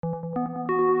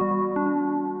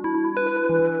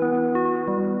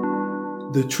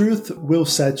The truth will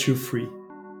set you free.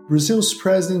 Brazil's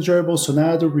President Jair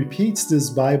Bolsonaro repeats this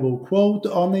Bible quote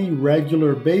on a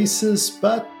regular basis,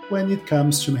 but when it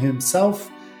comes to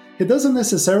himself, he doesn't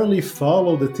necessarily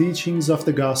follow the teachings of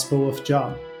the Gospel of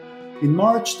John. In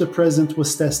March, the president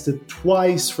was tested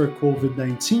twice for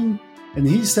COVID-19, and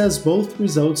he says both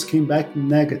results came back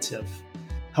negative.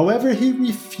 However, he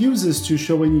refuses to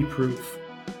show any proof.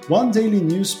 One daily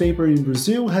newspaper in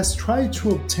Brazil has tried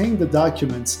to obtain the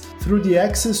documents through the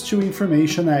Access to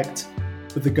Information Act,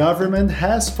 but the government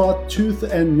has fought tooth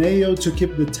and nail to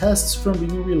keep the tests from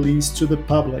being released to the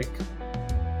public.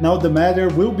 Now the matter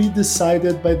will be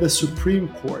decided by the Supreme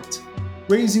Court,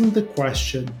 raising the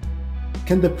question: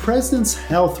 can the president's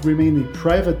health remain a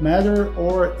private matter,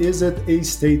 or is it a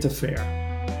state affair?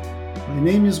 My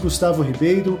name is Gustavo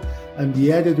Ribeiro. I'm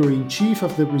the editor-in-chief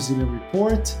of the Brazilian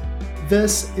Report.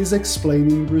 This is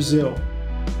Explaining Brazil.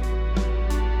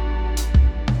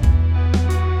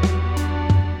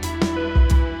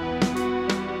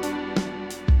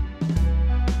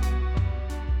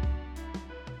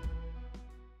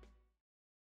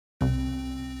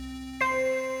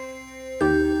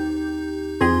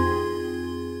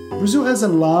 Brazil has a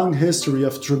long history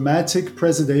of dramatic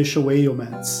presidential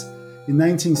ailments. In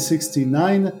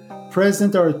 1969,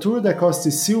 President Arthur da Costa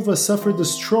e Silva suffered a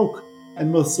stroke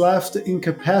and was left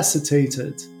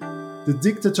incapacitated. The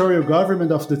dictatorial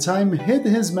government of the time hid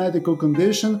his medical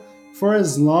condition for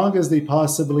as long as they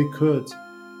possibly could.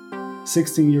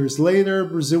 16 years later,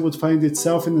 Brazil would find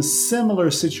itself in a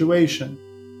similar situation.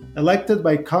 Elected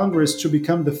by Congress to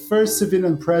become the first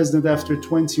civilian president after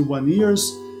 21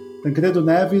 years, Tancredo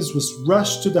Neves was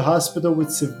rushed to the hospital with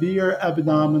severe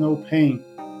abdominal pain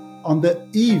on the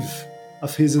eve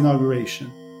of his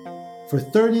inauguration. For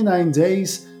 39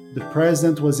 days, the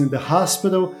president was in the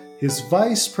hospital, his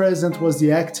vice president was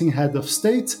the acting head of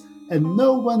state, and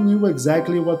no one knew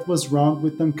exactly what was wrong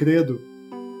with Tancredo.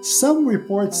 Some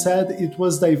reports said it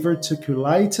was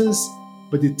diverticulitis,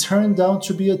 but it turned out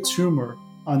to be a tumor.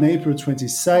 On April 22,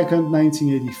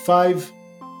 1985,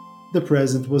 the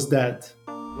president was dead.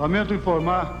 Lamento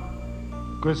informar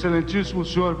que o excelentíssimo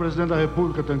senhor presidente da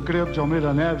República, Tancredo de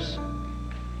Almeida Neves,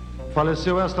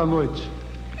 faleceu esta noite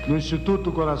no Instituto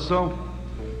do Coração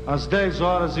às 10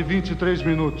 horas e 23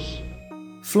 minutos.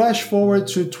 Flash forward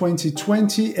to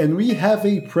 2020 and we have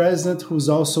a president who's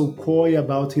also coy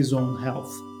about his own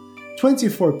health.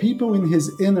 24 people in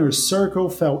his inner circle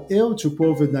fell ill to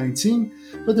COVID-19,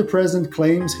 but the president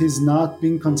claims he's not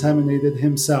been contaminated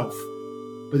himself.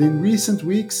 But in recent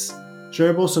weeks,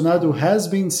 Jair Bolsonaro has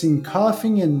been seen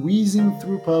coughing and wheezing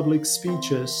through public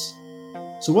speeches.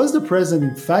 So was the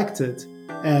president infected?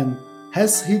 And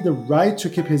has he the right to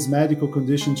keep his medical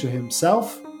condition to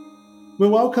himself? We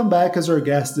welcome back as our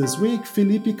guest this week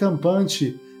Felipe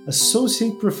Campante,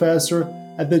 Associate Professor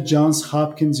at the Johns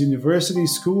Hopkins University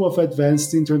School of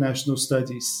Advanced International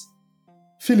Studies.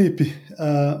 Felipe,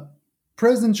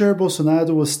 President Jair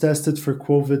Bolsonaro was tested for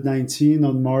COVID-19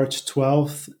 on March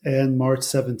 12th and March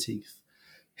 17th.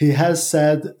 He has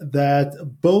said that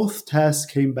both tests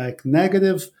came back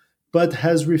negative, but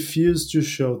has refused to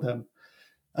show them.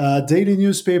 Daily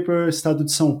newspaper Estado de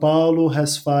São Paulo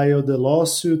has filed a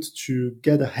lawsuit to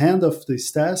get a hand of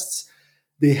these tests.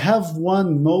 They have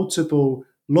won multiple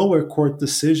lower court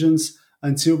decisions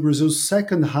until Brazil's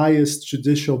second highest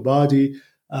judicial body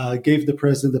gave the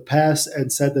president a pass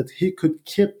and said that he could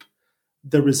keep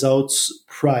the results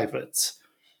private.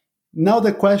 Now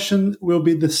the question will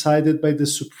be decided by the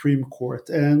Supreme Court.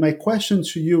 And my question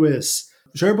to you is,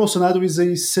 Jair Bolsonaro is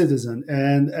a citizen,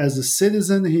 and as a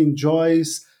citizen, he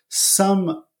enjoys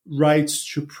some rights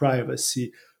to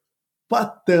privacy.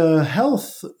 But the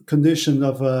health condition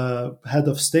of a head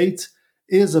of state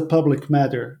is a public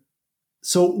matter.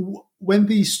 So when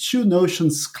these two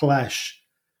notions clash,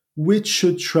 which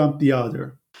should trump the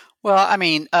other? Well, I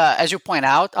mean, as you point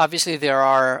out, obviously there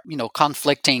are,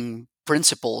 conflicting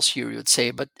principles here, you would say,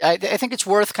 but I think it's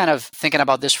worth kind of thinking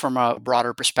about this from a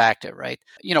broader perspective, right?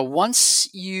 Once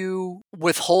you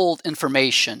withhold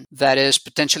information that is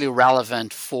potentially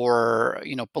relevant for,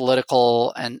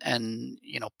 political and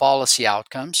policy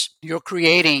outcomes, you're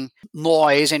creating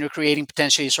noise and you're creating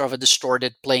potentially sort of a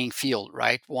distorted playing field,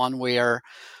 right? One where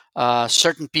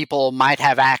certain people might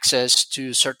have access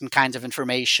to certain kinds of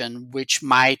information, which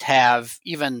might have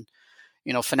even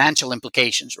financial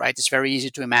implications, right? It's very easy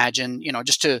to imagine,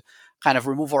 just to kind of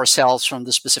remove ourselves from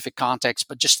the specific context,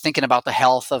 but just thinking about the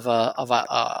health of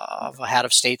a head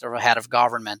of state or a head of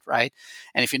government, right?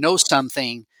 And if you know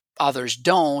something others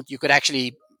don't, you could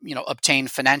actually, obtain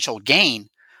financial gain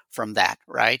from that,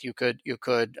 right? You could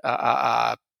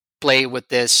play with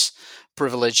this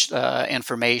privileged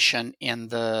information in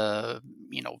the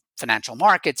financial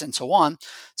markets and so on.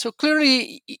 So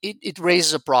clearly, it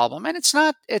raises a problem, and it's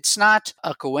not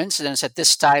a coincidence that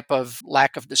this type of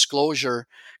lack of disclosure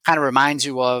kind of reminds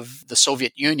you of the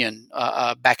Soviet Union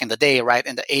back in the day, right?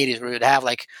 In the 80s, where you'd have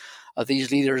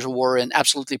these leaders who were in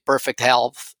absolutely perfect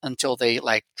health until they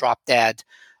dropped dead.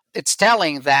 It's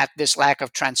telling that this lack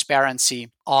of transparency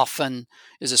often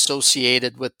is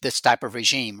associated with this type of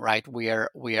regime, right? Where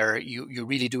you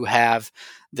really do have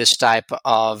this type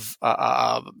of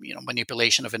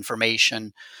manipulation of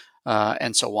information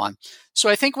and so on. So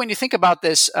I think when you think about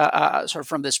this sort of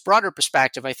from this broader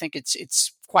perspective, I think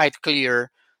it's quite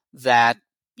clear that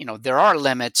there are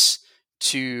limits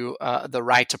to the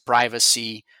right to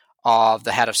privacy of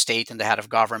the head of state and the head of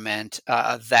government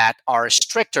that are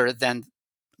stricter than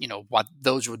what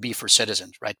those would be for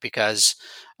citizens, right? Because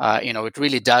it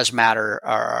really does matter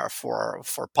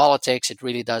for politics. It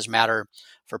really does matter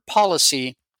for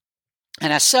policy,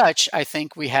 and as such, I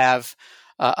think we have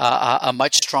a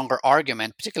much stronger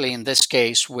argument, particularly in this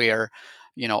case where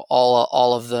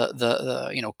all of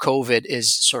the COVID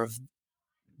is sort of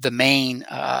the main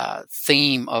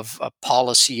theme of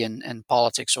policy and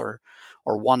politics, or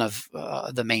one of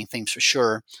the main themes for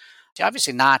sure.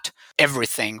 Obviously, not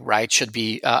everything, right, should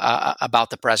be about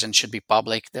the president should be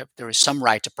public. There is some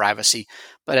right to privacy,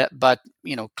 but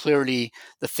clearly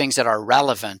the things that are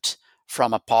relevant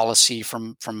from a policy,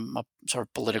 from a sort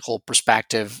of political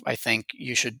perspective, I think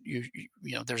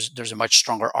there's a much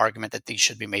stronger argument that these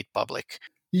should be made public.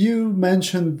 You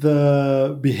mentioned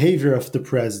the behavior of the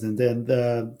president, and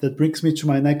that brings me to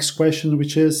my next question,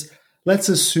 which is, let's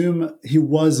assume he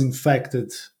was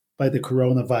infected by the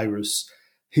coronavirus.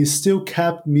 He still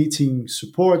kept meeting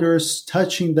supporters,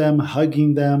 touching them,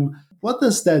 hugging them. What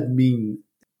does that mean?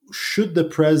 Should the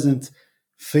president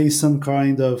face some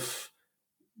kind of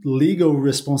legal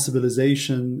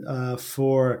responsibilization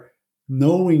for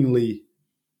knowingly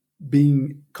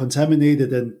being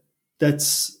contaminated? And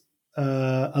that's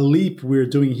a leap we're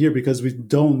doing here because we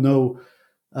don't know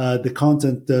the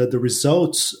content, the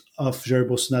results of Jair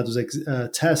Bolsonaro's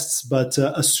tests. But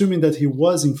assuming that he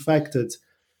was infected,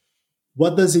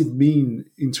 what does it mean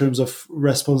in terms of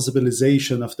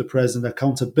responsibilization of the president,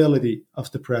 accountability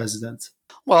of the president?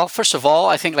 Well, first of all,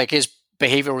 I think his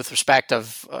behavior with respect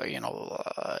of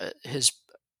his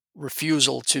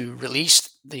refusal to release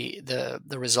the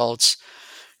results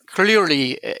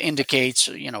clearly indicates,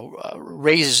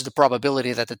 raises the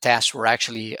probability that the tests were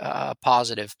actually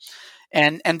positive.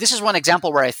 And this is one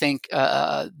example where I think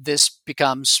this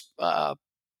becomes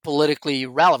politically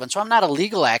relevant. So I'm not a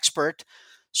legal expert,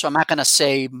 so I'm not going to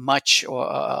say much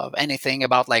of anything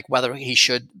about whether he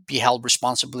should be held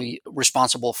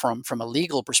responsible from a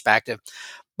legal perspective.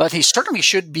 But he certainly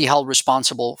should be held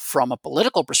responsible from a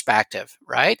political perspective,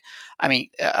 right? I mean,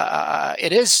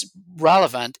 it is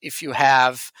relevant if you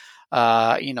have,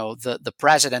 the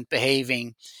president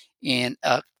behaving in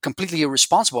completely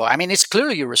irresponsible. I mean, it's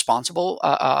clearly irresponsible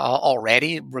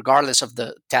already, regardless of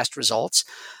the test results.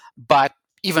 But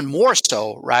even more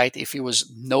so, right, if he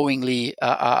was knowingly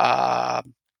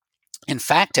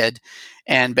infected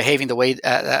and behaving the way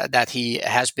that he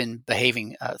has been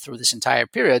behaving through this entire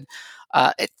period,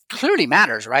 it clearly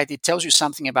matters, right? It tells you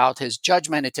something about his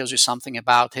judgment. It tells you something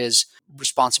about his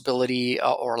responsibility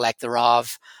or lack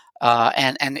thereof.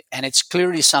 And it's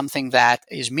clearly something that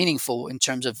is meaningful in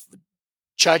terms of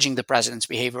judging the president's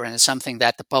behavior, and it's something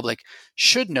that the public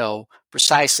should know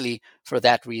precisely for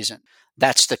that reason.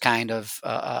 That's the kind of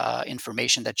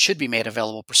information that should be made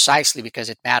available precisely because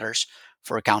it matters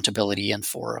for accountability and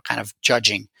for kind of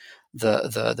judging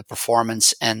the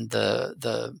performance and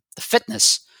the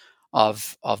fitness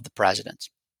of the president.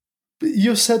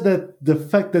 You said that the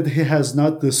fact that he has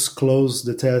not disclosed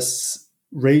the tests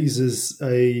raises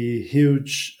a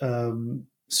huge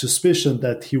suspicion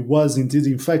that he was indeed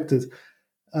infected.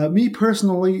 Me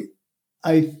personally,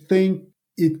 I think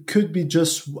it could be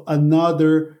just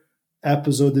another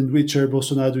episode in which Jair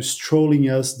Bolsonaro is trolling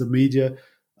us, the media,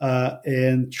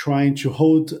 and trying to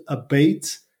hold a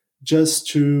bait just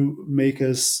to make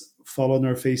us fall on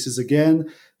our faces again.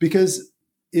 Because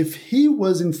if he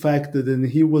was infected and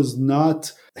he was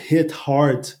not hit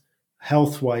hard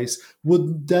health-wise,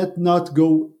 would that not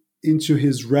go into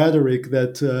his rhetoric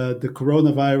that the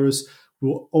coronavirus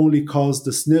will only cause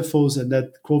the sniffles and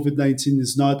that COVID-19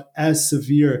 is not as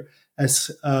severe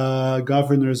as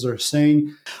governors are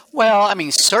saying? Well, I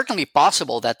mean, certainly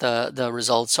possible that the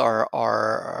results are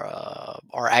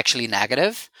actually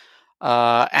negative,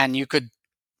 and you could,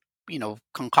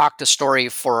 concoct a story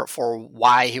for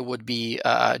why he would be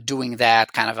doing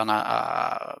that, kind of on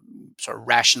a sort of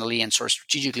rationally and sort of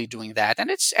strategically doing that, and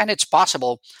it's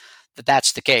possible that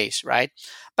that's the case, right?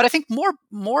 But I think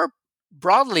more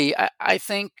broadly, I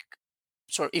think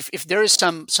sort of if there is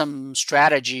some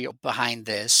strategy behind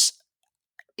this,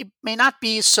 it may not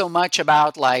be so much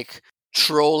about like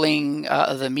trolling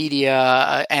the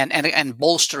media and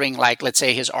bolstering, like, let's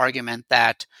say, his argument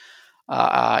that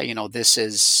this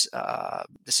is a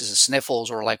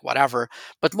sniffles or like whatever,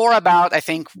 but more about, I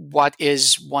think, what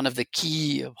is one of the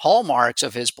key hallmarks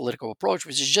of his political approach,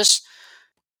 which is just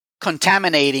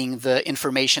contaminating the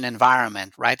information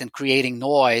environment, right, and creating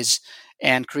noise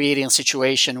and creating a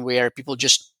situation where people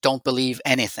just don't believe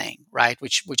anything, right,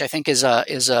 which I think is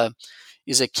a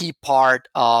key part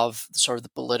of sort of the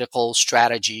political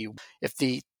strategy. If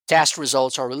the test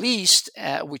results are released,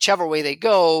 whichever way they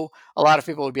go, a lot of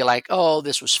people would be like, "Oh,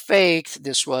 this was faked.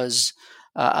 This was,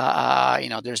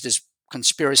 there's this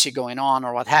conspiracy going on,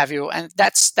 or what have you." And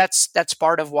that's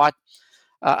part of what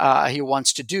he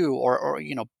wants to do, or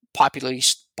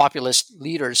populist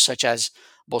leaders such as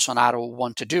Bolsonaro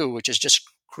want to do, which is just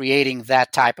creating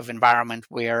that type of environment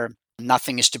where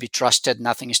nothing is to be trusted,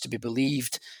 nothing is to be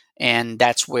believed. And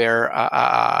that's where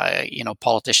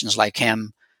politicians like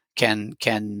him can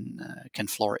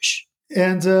flourish.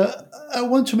 And I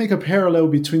want to make a parallel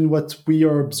between what we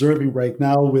are observing right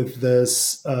now with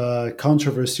this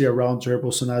controversy around Jair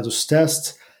Bolsonaro's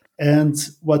test and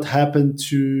what happened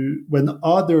to when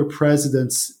other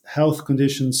presidents' health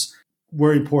conditions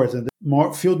were important.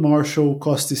 Field Marshal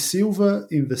Costa Silva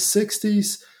in the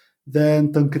 60s,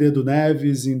 then Tancredo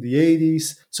Neves in the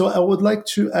 80s. So I would like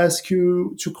to ask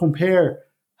you to compare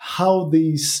how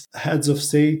these heads of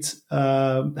state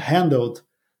handled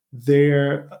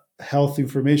their health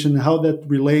information, how that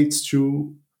relates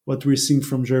to what we're seeing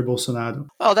from Jair Bolsonaro.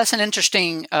 Well, that's an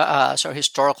interesting sort of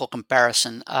historical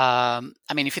comparison.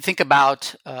 If you think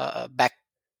about back,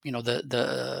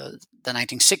 the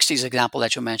 1960s example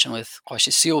that you mentioned with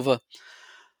Costa Silva,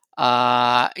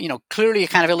 clearly it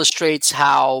kind of illustrates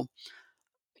how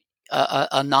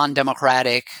a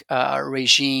non-democratic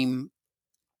regime,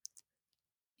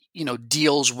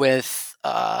 deals with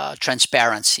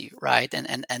transparency, right?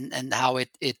 And how it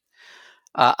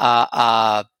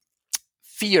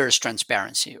fears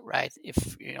transparency, right?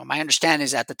 If my understanding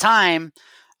is at the time,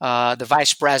 the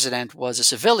vice president was a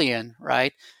civilian,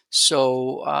 right?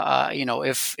 So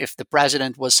if the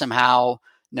president was somehow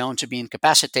known to be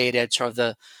incapacitated, sort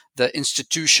of the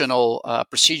institutional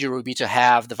procedure would be to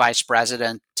have the vice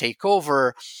president take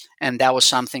over, and that was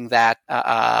something that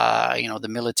the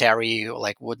military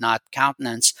would not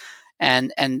countenance,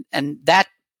 and that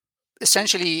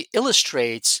essentially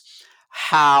illustrates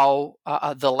how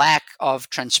the lack of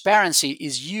transparency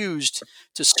is used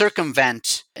to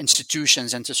circumvent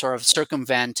institutions and to sort of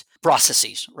circumvent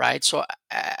processes, right? So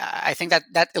I think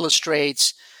that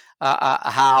illustrates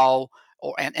how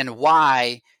and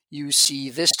why you see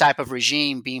this type of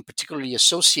regime being particularly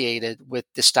associated with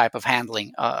this type of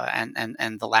handling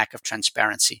and the lack of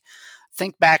transparency.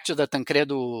 Think back to the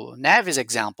Tancredo Neves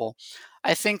example.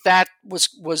 I think that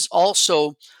was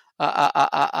also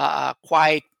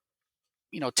quite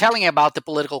telling about the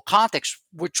political context,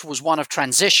 which was one of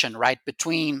transition, right,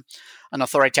 between an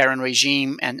authoritarian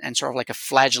regime and sort of like a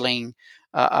fledgling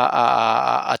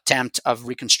attempt of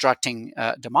reconstructing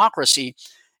democracy.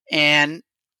 And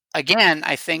again,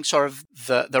 I think sort of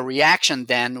the reaction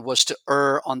then was to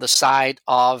err on the side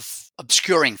of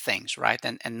obscuring things, right,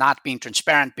 and not being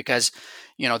transparent because,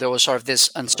 there was sort of this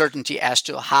uncertainty as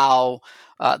to how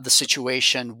the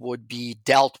situation would be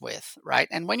dealt with, right?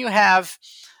 And when you have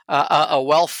a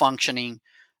well-functioning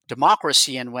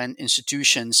democracy, and when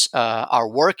institutions are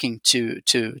working to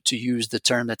use the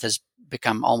term that has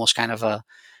become almost kind of a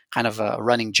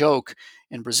running joke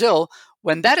in Brazil,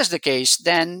 when that is the case,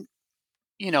 then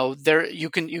there you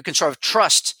can sort of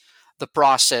trust the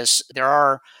process. There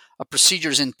are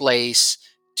procedures in place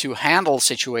to handle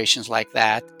situations like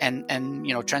that, and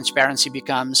transparency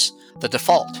becomes the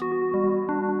default.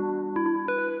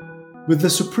 With the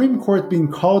Supreme Court being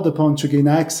called upon to gain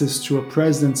access to a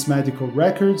president's medical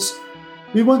records,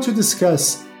 we want to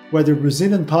discuss whether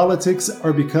Brazilian politics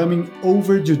are becoming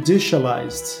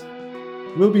over-judicialized.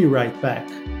 We'll be right back.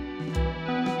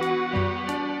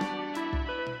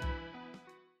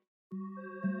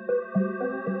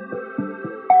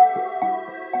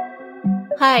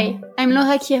 Hi, I'm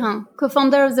Laura Quirin,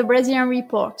 co-founder of the Brazilian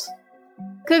Report.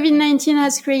 COVID-19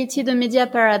 has created a media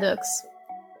paradox.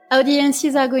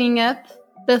 Audiences are going up,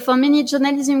 but for many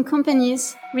journalism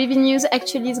companies, revenues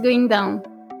actually is going down.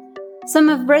 Some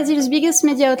of Brazil's biggest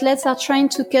media outlets are trying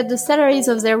to cut the salaries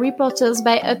of their reporters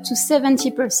by up to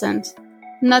 70%.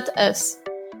 Not us.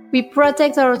 We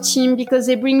protect our team because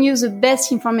they bring you the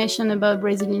best information about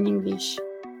Brazil in English.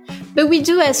 But we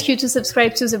do ask you to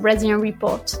subscribe to the Brazilian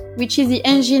Report, which is the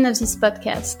engine of this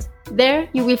podcast. There,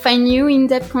 you will find new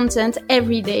in-depth content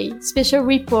every day, special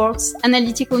reports,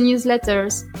 analytical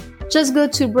newsletters. Just go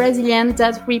to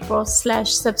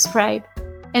brazilian.report/subscribe.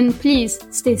 And please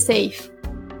stay safe.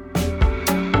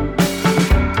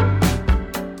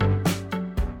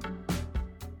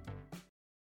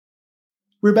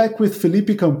 We're back with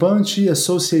Felipe Campanti,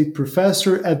 Associate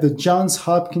Professor at the Johns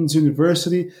Hopkins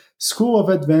University School of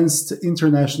Advanced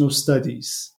International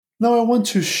Studies. Now I want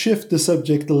to shift the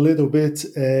subject a little bit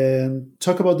and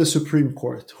talk about the Supreme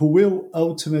Court, who will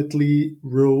ultimately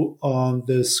rule on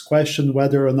this question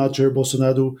whether or not Jair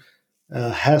Bolsonaro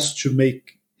has to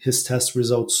make his test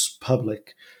results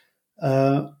public.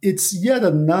 It's yet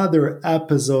another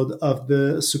episode of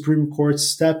the Supreme Court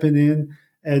stepping in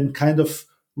and kind of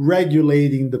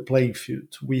regulating the playing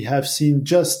field. We have seen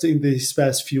just in these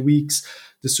past few weeks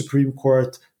the Supreme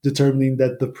Court determining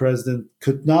that the president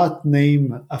could not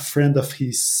name a friend of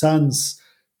his son's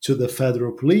to the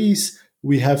federal police.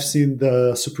 We have seen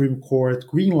the Supreme Court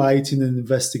greenlighting an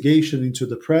investigation into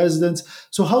the president.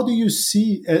 So how do you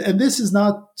see, and this is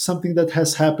not something that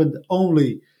has happened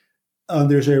only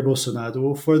under Jair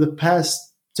Bolsonaro. For the past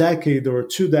decade or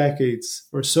 2 decades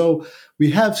or so,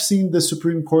 we have seen the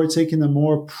Supreme Court taking a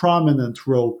more prominent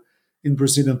role in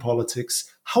Brazilian politics.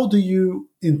 How do you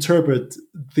interpret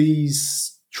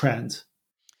these trends?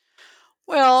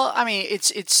 Well, I mean,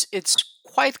 it's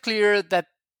quite clear that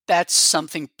that's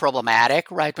something problematic,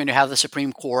 right? When you have the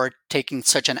Supreme Court taking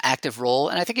such an active role,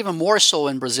 and I think even more so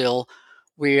in Brazil,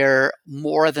 where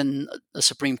more than the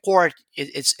Supreme Court,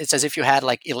 it's as if you had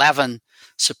like 11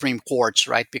 Supreme Courts,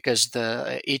 right? Because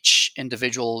each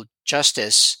individual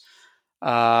justice,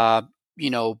 they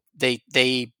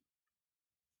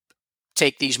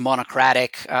take these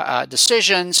monocratic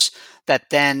decisions that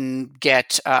then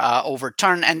get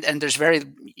overturned, and there's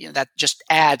that just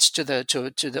adds to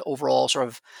the overall sort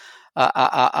of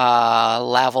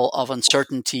level of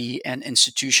uncertainty and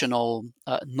institutional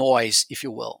noise, if you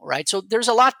will, right? So there's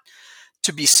a lot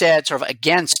to be said sort of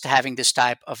against having this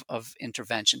type of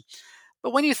intervention.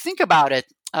 But when you think about it,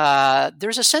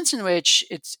 there's a sense in which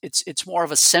it's more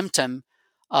of a symptom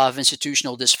of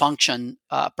institutional dysfunction,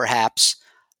 perhaps,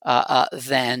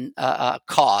 than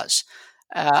cause.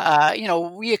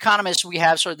 We economists, we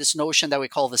have sort of this notion that we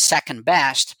call the second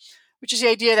best, which is the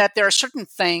idea that there are certain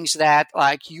things that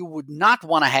like you would not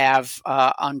want to have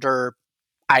under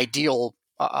ideal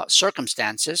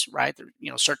circumstances, right?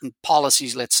 Certain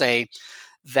policies, let's say,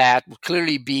 that would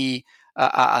clearly be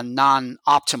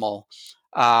non-optimal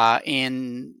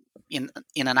in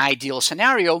an ideal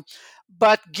scenario,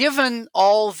 but given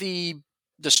all the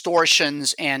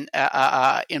distortions and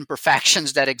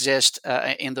imperfections that exist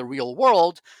in the real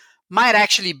world, might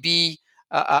actually be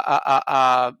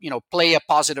play a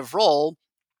positive role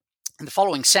in the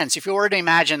following sense. If you were to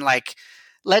imagine, like,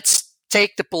 let's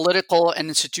take the political and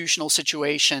institutional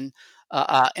situation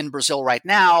in Brazil right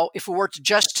now. If we were to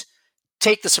just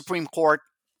take the Supreme Court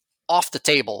off the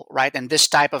table, right, and this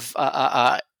type of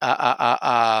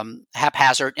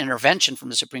haphazard intervention from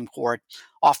the Supreme Court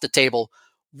off the table,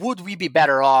 would we be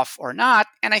better off or not?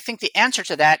 And I think the answer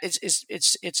to that is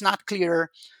it's not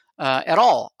clear at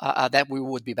all that we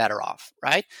would be better off,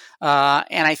 right?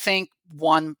 And I think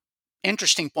one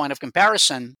interesting point of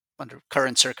comparison under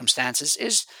current circumstances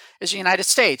is the United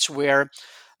States, where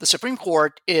the Supreme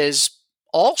Court is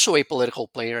also a political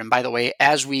player. And by the way,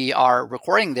 as we are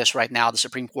recording this right now, the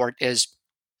Supreme Court is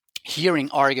hearing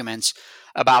arguments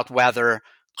about whether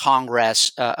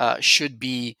Congress should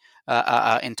be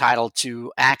entitled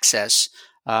to access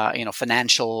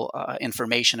financial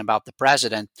information about the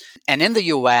president. And in the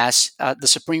U.S., the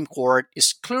Supreme Court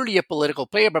is clearly a political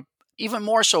player, but even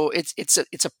more so, it's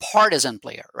a partisan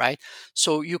player, right?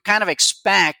 So you kind of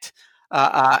expect,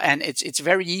 and it's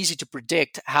very easy to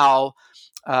predict how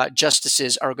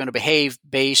justices are going to behave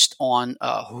based on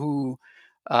who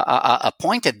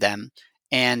appointed them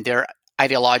and their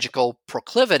ideological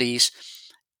proclivities,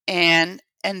 and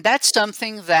that's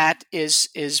something that is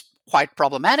quite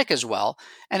problematic as well.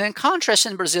 And in contrast,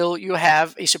 in Brazil, you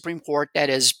have a Supreme Court that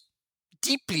is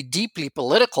deeply, deeply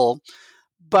political,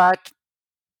 but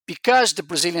because the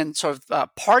Brazilian sort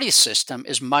of party system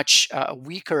is much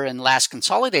weaker and less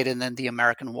consolidated than the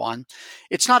American one,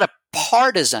 it's not a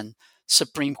partisan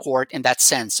Supreme Court in that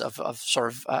sense of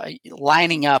sort of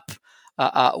lining up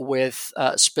with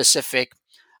specific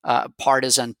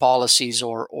partisan policies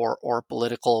or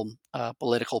political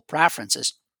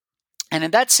preferences. And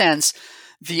in that sense,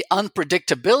 the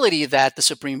unpredictability that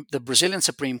the Brazilian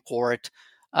Supreme Court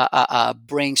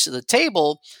brings to the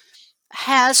table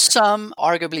has some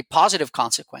arguably positive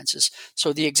consequences.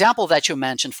 So the example that you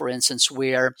mentioned, for instance,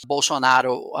 where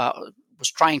Bolsonaro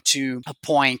was trying to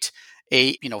appoint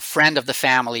a friend of the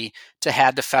family to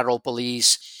head the federal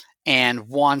police, and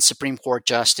one Supreme Court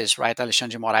justice, right,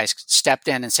 Alexandre de Moraes, stepped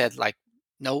in and said, like,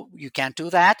 no, you can't do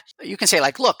that. You can say,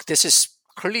 like, look, this is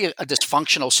clearly a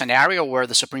dysfunctional scenario where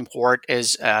the Supreme Court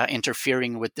is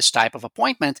interfering with this type of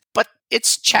appointment, but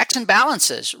it's checks and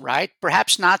balances, right?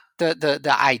 Perhaps not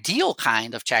the ideal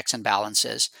kind of checks and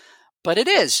balances, but it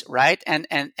is, right? And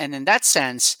in that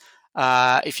sense,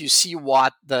 if you see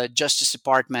what the Justice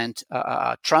Department,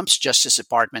 Trump's Justice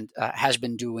Department has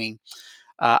been doing,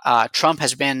 Trump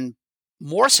has been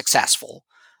more successful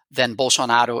than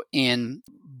Bolsonaro in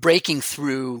breaking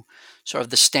through sort of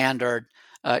the standard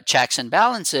checks and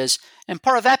balances, and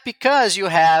part of that because you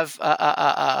have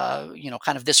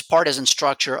kind of this partisan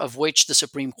structure of which the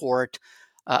Supreme Court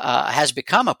has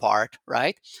become a part,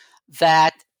 right?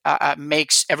 That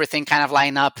makes everything kind of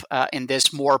line up in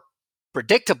this more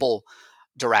predictable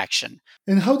direction.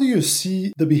 And how do you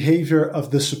see the behavior of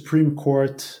the Supreme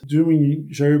Court during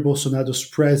Jair Bolsonaro's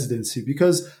presidency?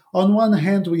 Because on one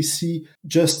hand, we see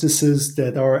justices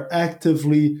that are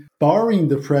actively barring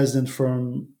the president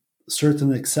from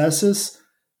certain excesses,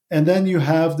 and then you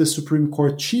have the Supreme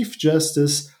Court Chief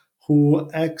Justice who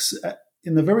acts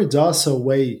in a very docile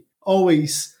way,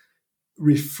 always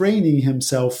refraining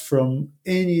himself from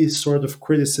any sort of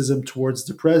criticism towards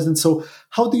the president. So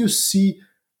how do you see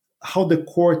how the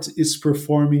court is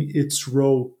performing its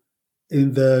role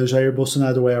in the Jair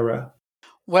Bolsonaro era?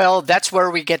 Well, that's where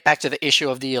we get back to the issue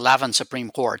of the 11 Supreme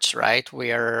Courts, right?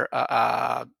 Where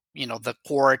the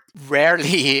court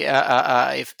rarely,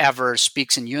 if ever,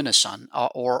 speaks in unison,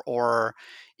 or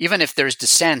even if there's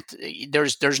dissent,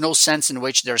 there's no sense in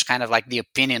which there's kind of like the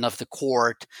opinion of the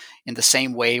court in the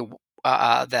same way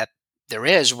that there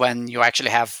is when you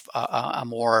actually have a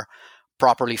more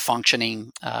properly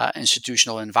functioning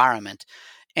institutional environment.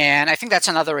 And I think that's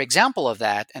another example of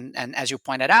that. And as you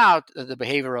pointed out, the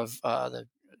behavior of the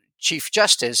Chief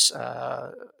Justice,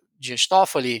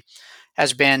 Giustofoli,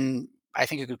 has been, I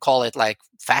think you could call it like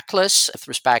factless with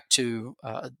respect to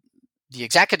the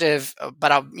executive,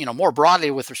 but more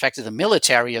broadly with respect to the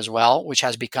military as well, which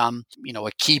has become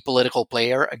a key political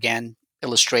player, again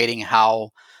illustrating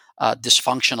how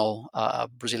dysfunctional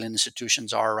Brazilian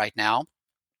institutions are right now.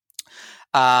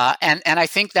 And I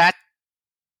think that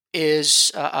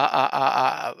is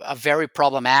a very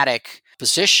problematic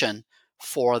position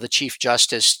for the Chief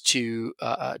Justice to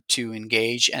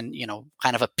engage, and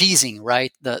kind of appeasing,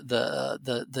 right,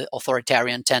 the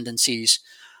authoritarian tendencies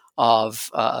of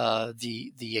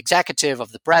the executive,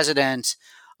 of the president,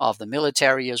 of the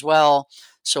military as well.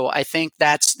 So I think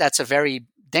that's a very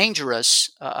dangerous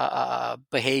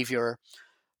behavior.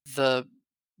 The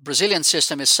Brazilian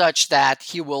system is such that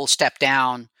he will step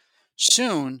down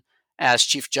soon as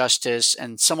Chief Justice,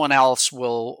 and someone else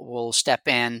will step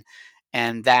in,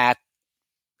 and that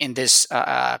in this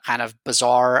kind of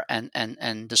bizarre and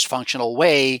dysfunctional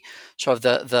way, sort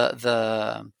of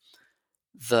the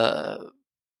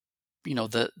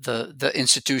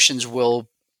institutions will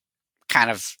kind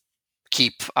of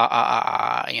keep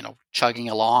chugging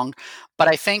along. But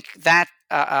I think that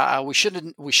we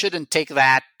shouldn't take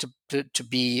that to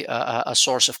be a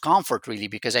source of comfort, really,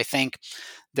 because I think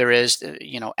there is,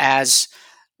 as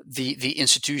the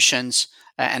institutions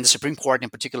and the Supreme Court in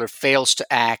particular fails to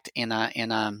act in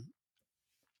a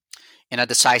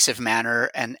decisive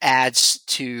manner and adds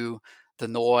to the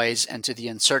noise and to the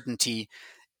uncertainty,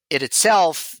 it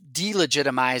itself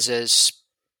delegitimizes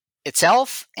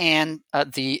itself and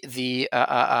the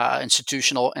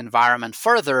institutional environment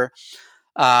further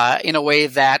in a way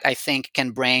that I think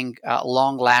can bring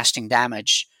long-lasting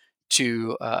damage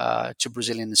to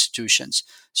Brazilian institutions.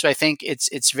 So I think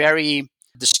it's very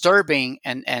disturbing,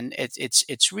 and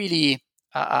it's really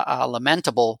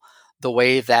lamentable the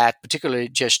way that particularly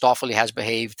Giustofoli has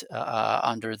behaved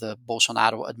under the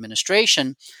Bolsonaro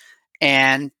administration.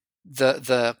 And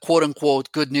the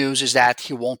quote-unquote good news is that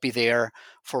he won't be there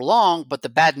for long, but the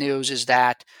bad news is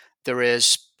that there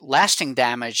is lasting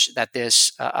damage that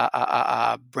this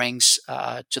brings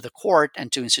to the court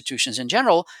and to institutions in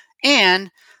general,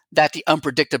 and that the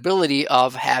unpredictability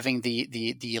of having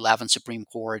the 11 Supreme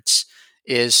Courts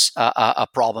is a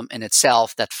problem in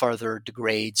itself that further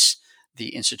degrades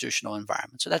the institutional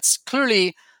environment. So that's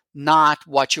clearly not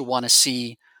what you want to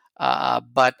see,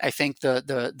 but I think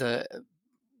the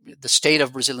state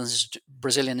of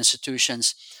Brazilian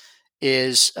institutions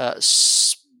is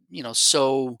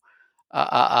so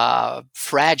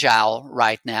fragile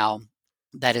right now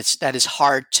that is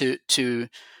hard to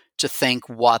think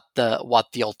what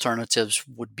the alternatives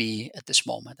would be at this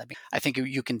moment. I mean, I think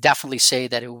you can definitely say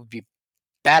that it would be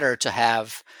better to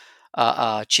have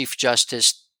a Chief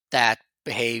Justice that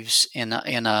behaves in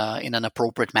an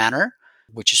appropriate manner,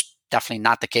 which is definitely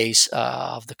not the case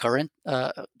of the current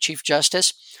Chief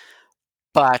Justice.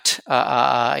 But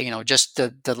just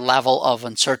the level of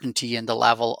uncertainty and the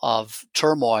level of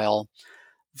turmoil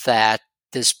that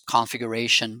this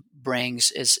configuration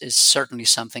brings is certainly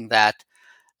something that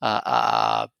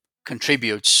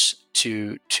contributes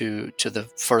to the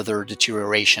further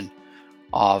deterioration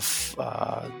of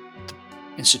the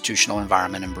institutional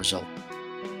environment in Brazil.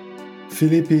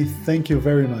 Felipe, thank you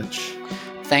very much.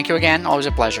 Thank you again. Always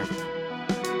a pleasure.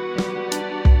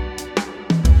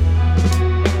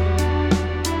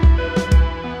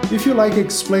 If you like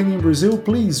Explaining Brazil,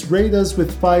 please rate us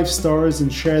with 5 stars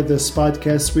and share this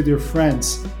podcast with your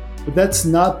friends. But that's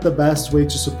not the best way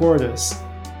to support us.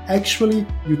 Actually,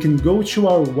 you can go to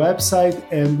our website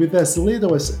and with as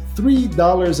little as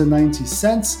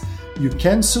 $3.90, you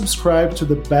can subscribe to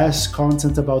the best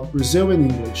content about Brazil in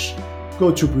English.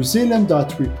 Go to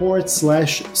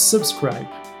Brazilian.report/subscribe.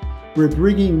 We're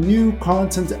bringing new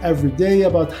content every day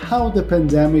about how the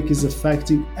pandemic is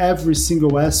affecting every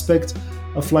single aspect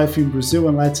of life in Brazil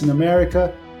and Latin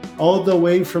America, all the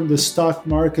way from the stock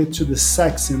market to the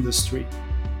sex industry.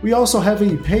 We also have a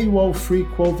paywall-free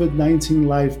COVID-19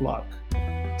 live blog.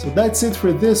 So that's it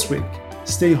for this week.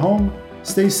 Stay home,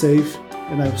 stay safe,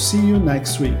 and I'll see you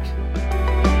next week.